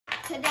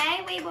Today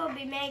we will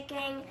be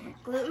making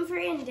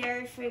gluten-free and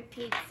dairy-free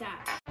pizza.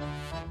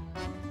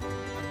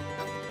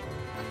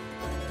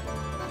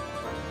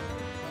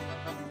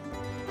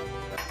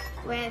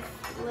 With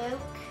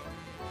Luke,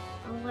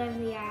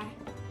 Olivia,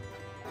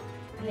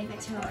 and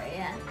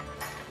Victoria.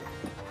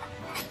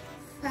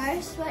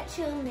 First, what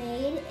you'll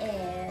need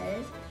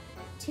is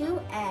 2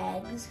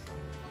 eggs,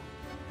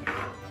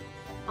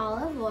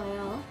 olive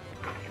oil,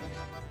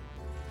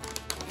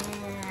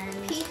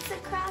 and Pizza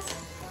crust.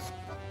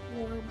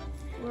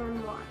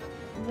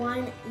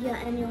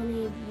 and you'll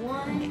need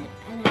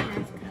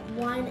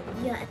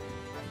 1.5 cup.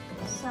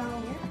 So,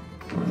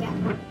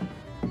 yeah.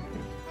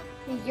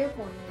 You're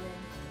pouring it in.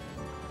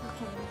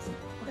 Okay,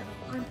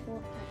 I'm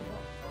pouring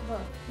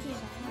both.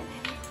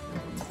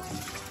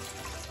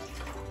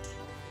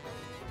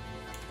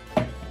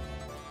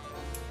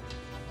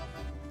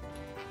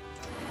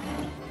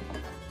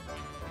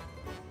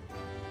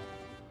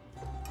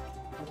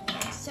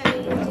 So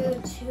you do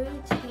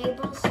 2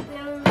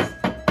 tablespoons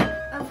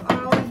of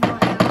olive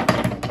oil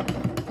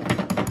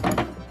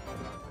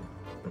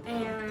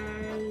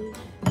and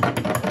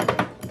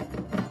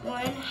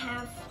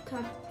 1/2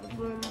 cup of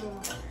warm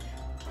water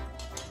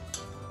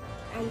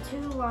and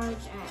 2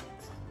 large eggs.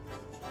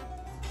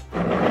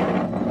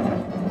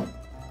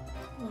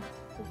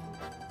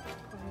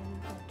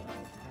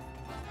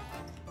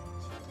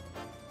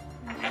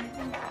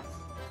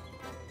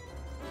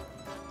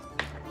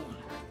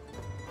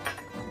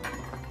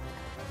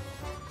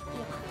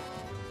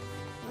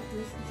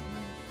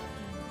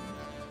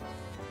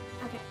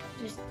 Okay,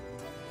 just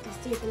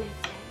do the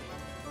next egg.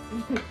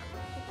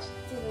 Just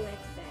do the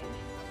next egg.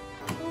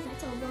 Oh,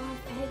 that's a lot of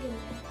egg in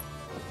there.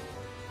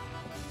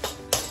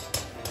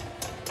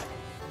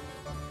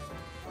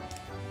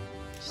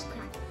 Just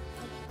crack it.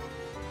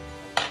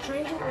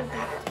 Try to go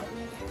back to it,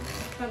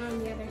 but on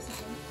the other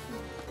side.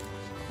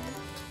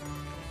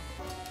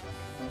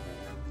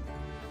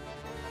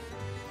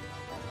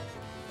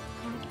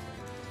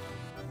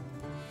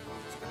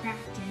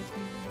 Cracked it.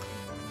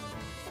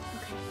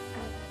 Okay.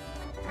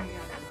 I got it.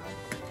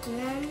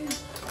 Then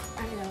I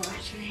gotta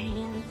wash my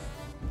hands.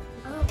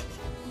 oh,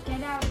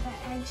 get out the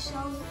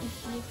eggshells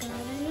if you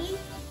got any.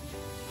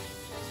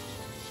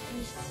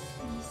 You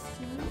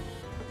see?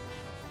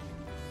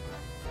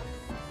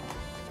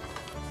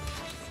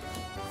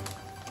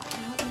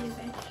 Don't use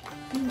it.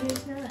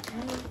 There's no egg.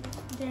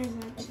 There's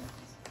eggshells.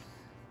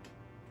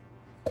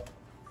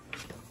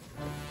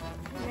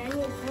 Then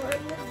you pour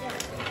it in the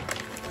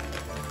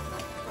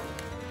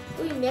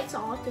We mix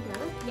all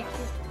together. Yes.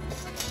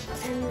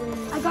 And then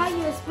I got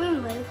you a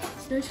spoon, Luke.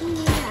 don't you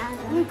need to add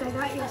that? Luke, I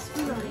got you a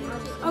spoon.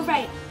 Oh,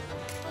 right.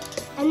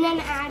 And then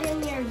add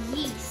in your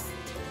yeast.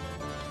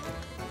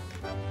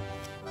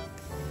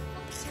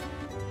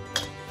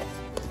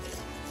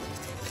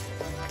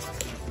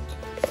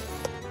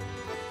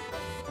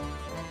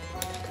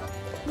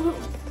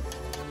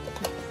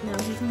 No,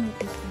 he's gonna make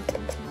this one.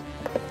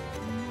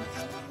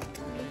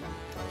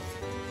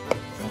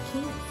 I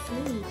can't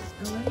see.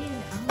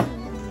 Olivia,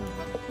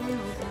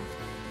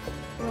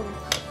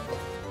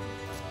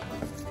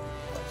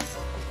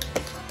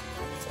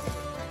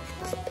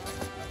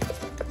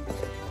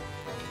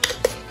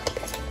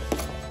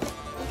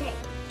 Okay.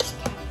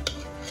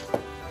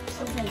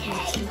 Okay.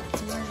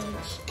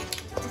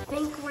 I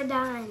think we're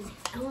done.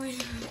 Oh,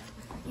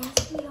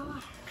 Yes, we are.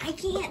 I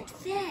can't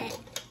fit.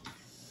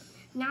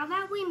 Now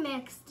that we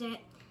mixed it,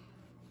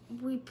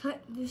 we put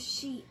the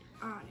sheet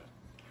on it.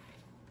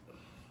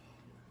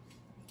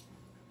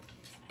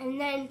 And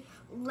then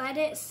let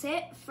it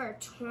sit for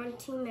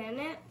 20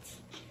 minutes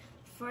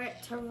for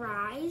it to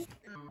rise.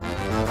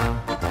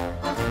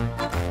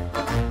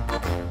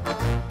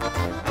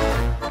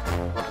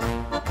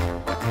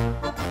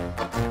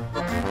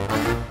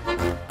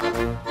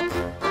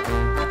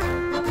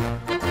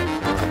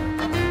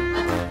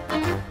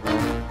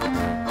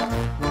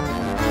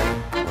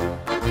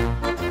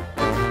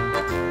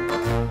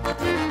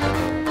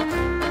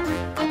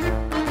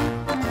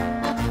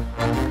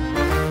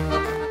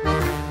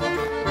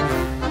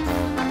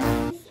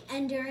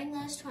 And during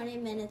those 20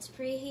 minutes,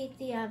 preheat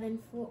the oven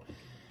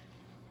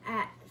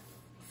at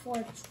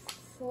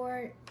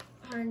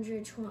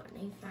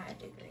 425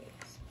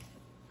 degrees.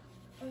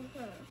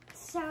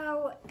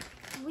 So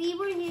we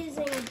were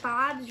using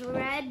Bob's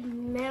Red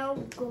Mill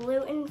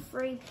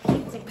gluten-free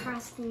pizza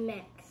crust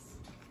mix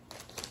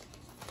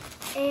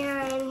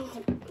and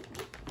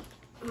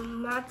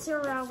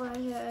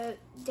mozzarella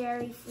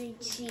dairy-free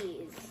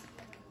cheese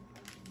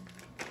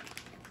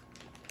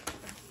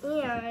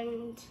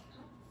and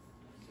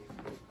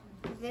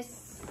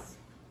this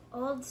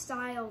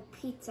old-style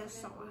pizza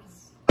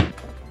sauce.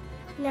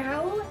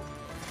 Now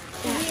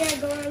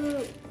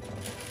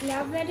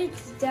now that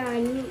it's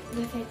done,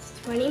 if it's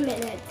 20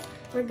 minutes,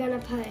 we're gonna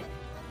put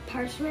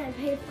parchment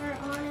paper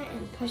on it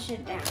and push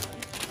it down.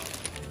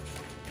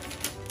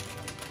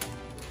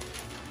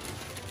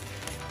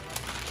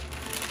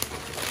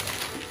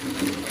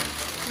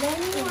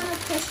 Then you want to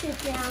push it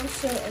down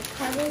so it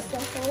covers the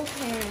whole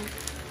pan.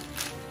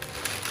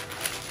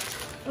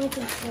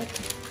 Okay.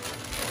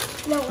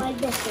 No, like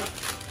this one.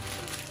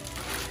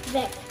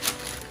 Thick.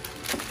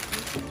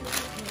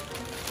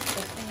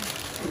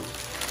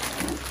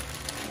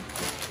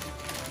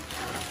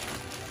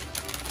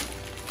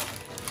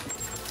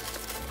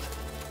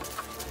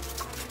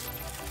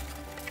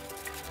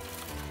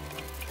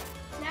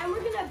 Now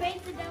we're gonna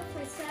bake the dough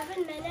for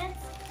 7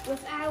 minutes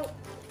without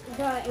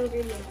the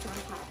ingredients on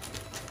top.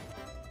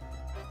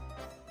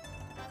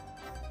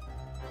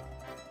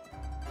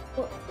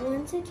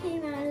 Once it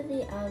came out of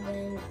the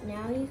oven,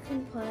 now you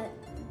can put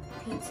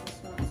pizza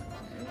sauce on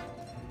it.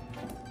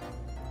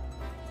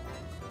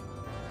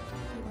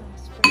 You want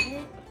to spread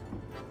it?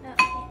 Oh,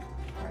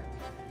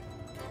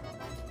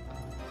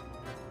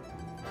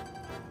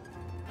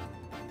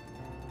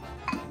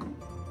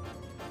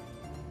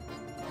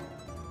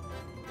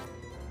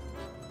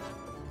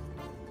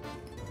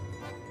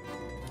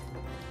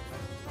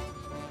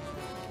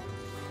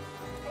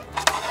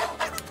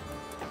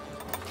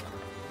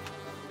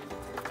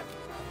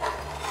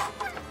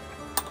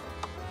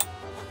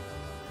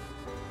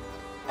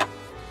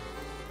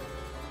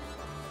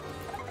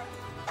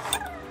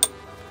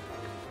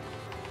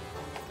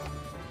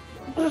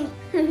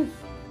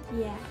 yeah.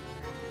 Yeah.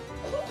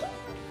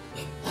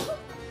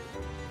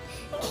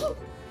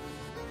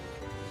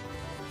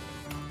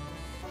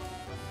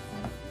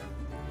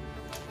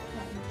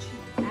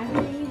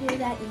 After you do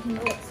that, you can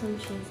put some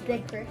cheese in.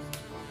 Thick first.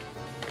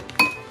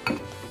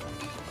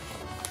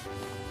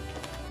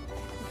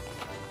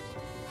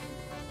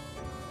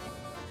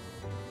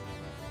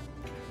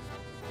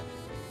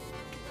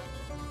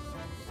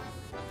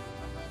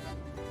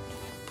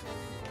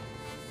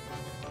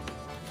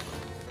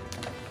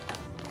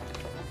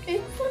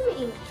 It's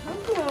something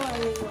trouble.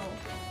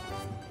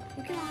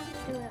 You can have it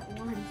do it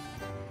once.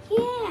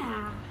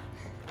 Yeah.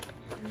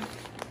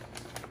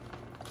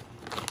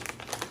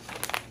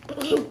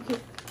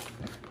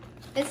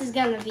 This is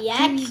gonna be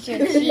extra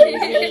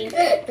cheesy.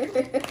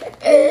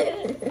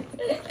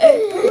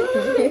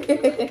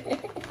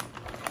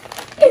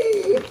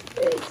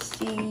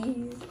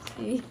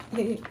 Cheese.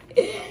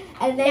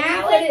 And then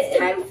Now it's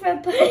time for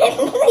putting it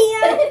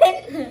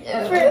in the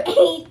oven for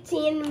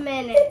 18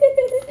 minutes.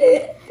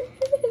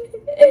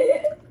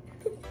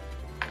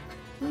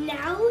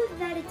 Now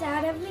that it's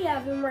out of the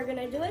oven, we're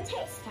gonna do a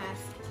taste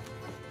test.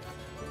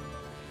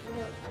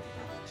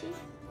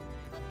 Cheese.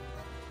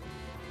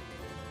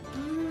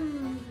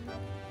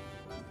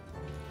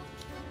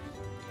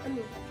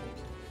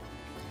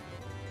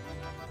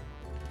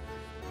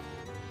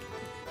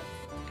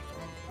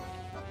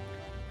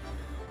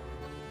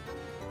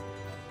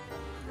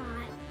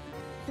 Hot.